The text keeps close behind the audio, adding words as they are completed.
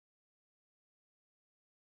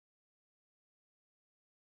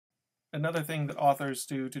Another thing that authors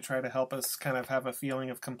do to try to help us kind of have a feeling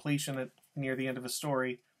of completion near the end of a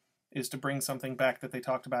story is to bring something back that they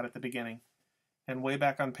talked about at the beginning. And way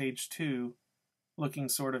back on page 2, looking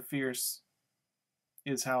sort of fierce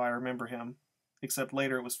is how I remember him, except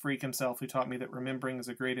later it was Freak himself who taught me that remembering is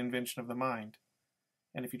a great invention of the mind.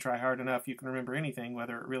 And if you try hard enough, you can remember anything,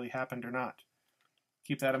 whether it really happened or not.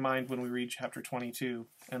 Keep that in mind when we read chapter 22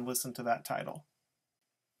 and listen to that title.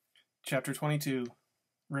 Chapter 22,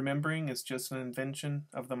 Remembering is just an invention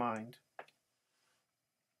of the mind.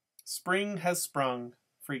 Spring has sprung,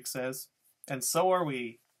 Freak says, and so are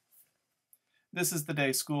we. This is the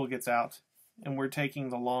day school gets out, and we're taking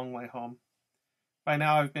the long way home. By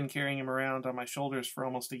now I've been carrying him around on my shoulders for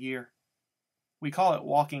almost a year. We call it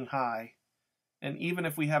walking high, and even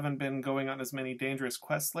if we haven't been going on as many dangerous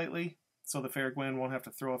quests lately, so the fair Gwen won't have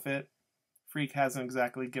to throw a fit, Freak hasn't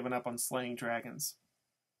exactly given up on slaying dragons.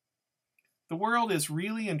 The world is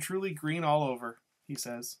really and truly green all over, he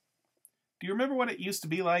says. Do you remember what it used to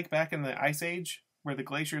be like back in the Ice Age, where the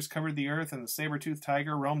glaciers covered the earth and the saber-toothed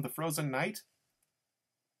tiger roamed the frozen night?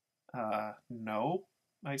 No,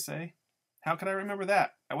 I say. How could I remember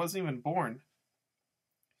that? I wasn't even born.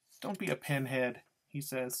 Don't be a pinhead, he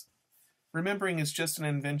says. Remembering is just an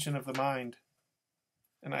invention of the mind.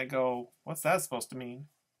 And I go, what's that supposed to mean?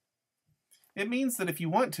 It means that if you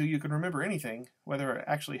want to, you can remember anything, whether it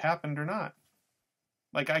actually happened or not.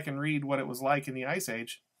 Like I can read what it was like in the Ice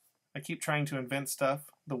Age. I keep trying to invent stuff,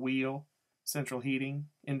 the wheel, central heating,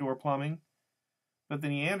 indoor plumbing. But the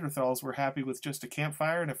Neanderthals were happy with just a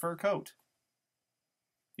campfire and a fur coat.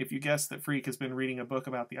 If you guess that Freak has been reading a book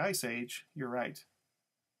about the Ice Age, you're right.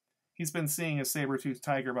 He's been seeing a saber-toothed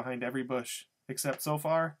tiger behind every bush, except so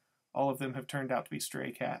far, all of them have turned out to be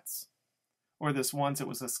stray cats. Or this once it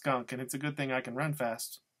was a skunk, and it's a good thing I can run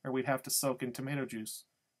fast, or we'd have to soak in tomato juice,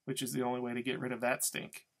 which is the only way to get rid of that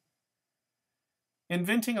stink.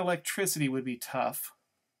 Inventing electricity would be tough,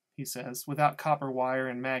 he says, without copper wire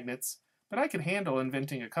and magnets, but I could handle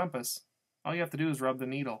inventing a compass. All you have to do is rub the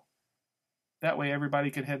needle. That way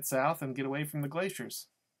everybody could head south and get away from the glaciers.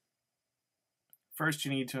 First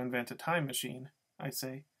you need to invent a time machine, I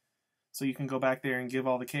say, so you can go back there and give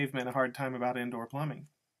all the cavemen a hard time about indoor plumbing.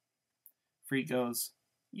 Freak goes,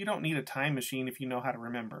 you don't need a time machine if you know how to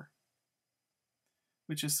remember.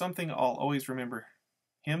 Which is something I'll always remember.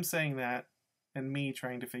 Him saying that, and me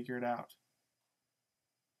trying to figure it out.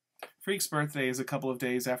 Freak's birthday is a couple of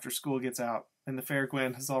days after school gets out, and the fair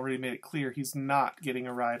Gwen has already made it clear he's not getting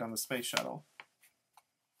a ride on the space shuttle.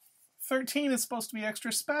 13 is supposed to be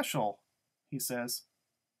extra special, he says.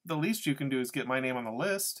 The least you can do is get my name on the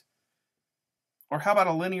list. Or how about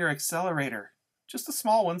a linear accelerator? Just a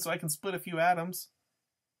small one so I can split a few atoms.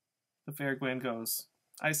 The fair Gwen goes,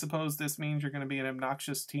 I suppose this means you're going to be an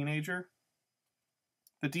obnoxious teenager?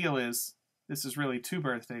 The deal is, this is really 2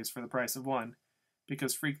 birthdays for the price of 1,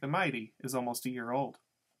 because Freak the Mighty is almost a year old.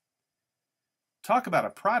 Talk about a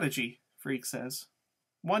prodigy, Freak says.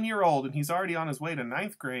 1 year old and he's already on his way to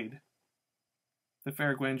 9th grade. The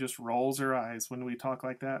fair Gwen just rolls her eyes when we talk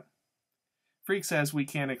like that. Freak says we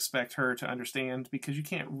can't expect her to understand because you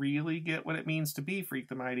can't really get what it means to be Freak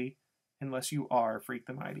the Mighty unless you are Freak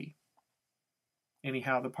the Mighty.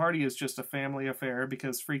 Anyhow, the party is just a family affair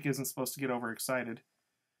because Freak isn't supposed to get overexcited,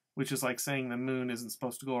 which is like saying the moon isn't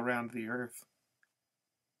supposed to go around the earth.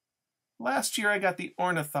 Last year I got the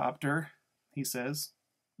ornithopter, he says.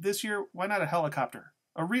 This year, why not a helicopter?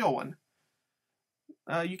 A real one.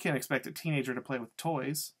 You can't expect a teenager to play with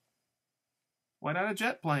toys. Why not a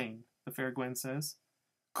jet plane? The fair Gwen says.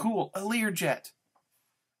 Cool, a Learjet.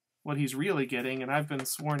 What he's really getting, and I've been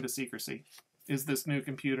sworn to secrecy, is this new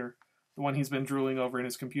computer, the one he's been drooling over in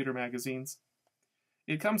his computer magazines.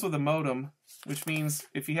 It comes with a modem, which means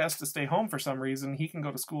if he has to stay home for some reason, he can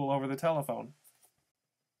go to school over the telephone.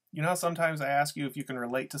 You know how sometimes I ask you if you can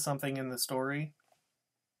relate to something in the story?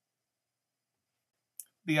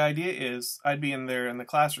 The idea is I'd be in there in the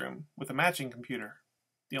classroom with a matching computer.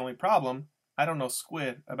 The only problem, I don't know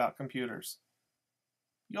squid about computers.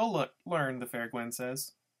 You'll learn, the fair Gwen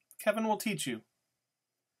says. Kevin will teach you.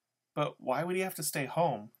 But why would he have to stay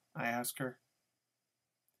home? I ask her.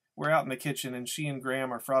 We're out in the kitchen and she and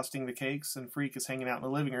Graham are frosting the cakes and Freak is hanging out in the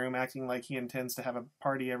living room acting like he intends to have a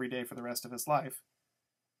party every day for the rest of his life.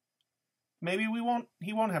 Maybe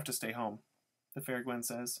he won't have to stay home, the fair Gwen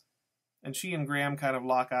says. And she and Graham kind of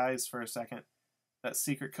lock eyes for a second. That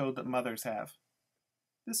secret code that mothers have.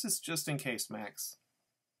 This is just in case, Max.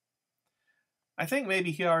 I think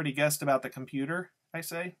maybe he already guessed about the computer, I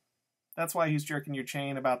say. That's why he's jerking your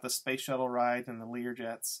chain about the space shuttle ride and the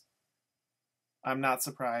Learjets. I'm not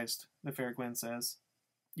surprised, the fair Gwen says.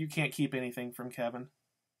 You can't keep anything from Kevin.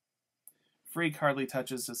 Freak hardly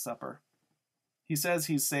touches his supper. He says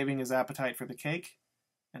he's saving his appetite for the cake,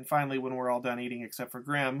 and finally, when we're all done eating except for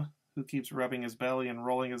Grim, who keeps rubbing his belly and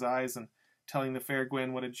rolling his eyes and telling the fair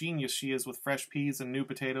Gwen what a genius she is with fresh peas and new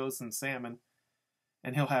potatoes and salmon,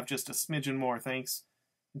 and he'll have just a smidgen more, thanks,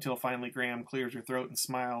 until finally Graham clears her throat and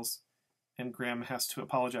smiles, and Grim has to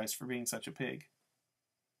apologize for being such a pig.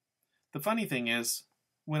 The funny thing is,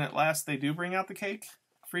 when at last they do bring out the cake,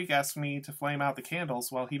 Freak asks me to flame out the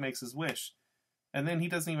candles while he makes his wish, and then he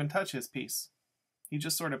doesn't even touch his piece. He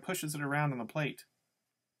just sort of pushes it around on the plate.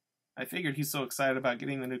 I figured he's so excited about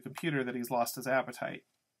getting the new computer that he's lost his appetite.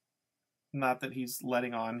 Not that he's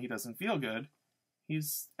letting on he doesn't feel good.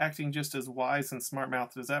 He's acting just as wise and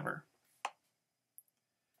smart-mouthed as ever.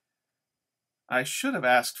 I should have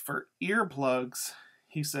asked for earplugs,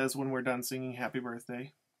 he says when we're done singing Happy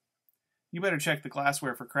Birthday. You better check the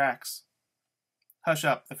glassware for cracks. Hush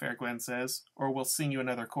up, the fair Gwen says, or we'll sing you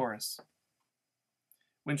another chorus.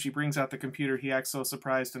 When she brings out the computer, he acts so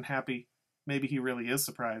surprised and happy. Maybe he really is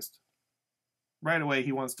surprised. Right away,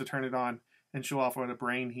 he wants to turn it on and show off what a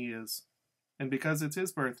brain he is. And because it's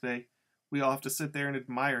his birthday, we all have to sit there and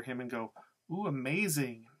admire him and go, "Ooh,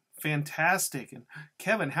 amazing, fantastic, and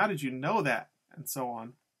Kevin, how did you know that?" and so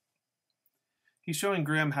on. He's showing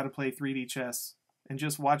Grim how to play 3D chess, and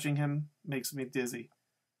just watching him makes me dizzy.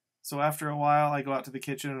 So after a while, I go out to the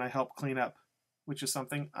kitchen and I help clean up, which is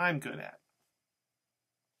something I'm good at.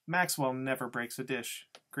 Maxwell never breaks a dish,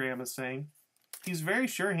 Graham is saying. He's very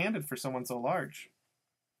sure-handed for someone so large.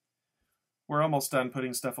 We're almost done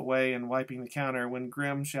putting stuff away and wiping the counter when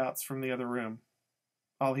Grim shouts from the other room.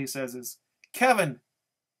 All he says is, "Kevin!"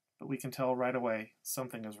 But we can tell right away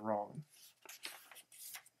something is wrong.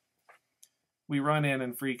 We run in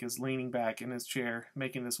and Freak is leaning back in his chair,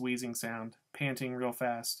 making this wheezing sound, panting real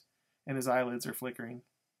fast, and his eyelids are flickering.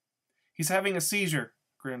 "He's having a seizure,"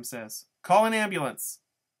 Grim says. "Call an ambulance."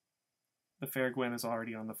 The fair Gwen is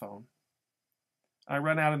already on the phone. I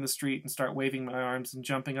run out in the street and start waving my arms and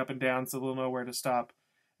jumping up and down so they'll know where to stop,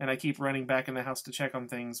 and I keep running back in the house to check on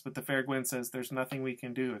things, but the fair Gwen says there's nothing we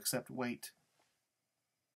can do except wait.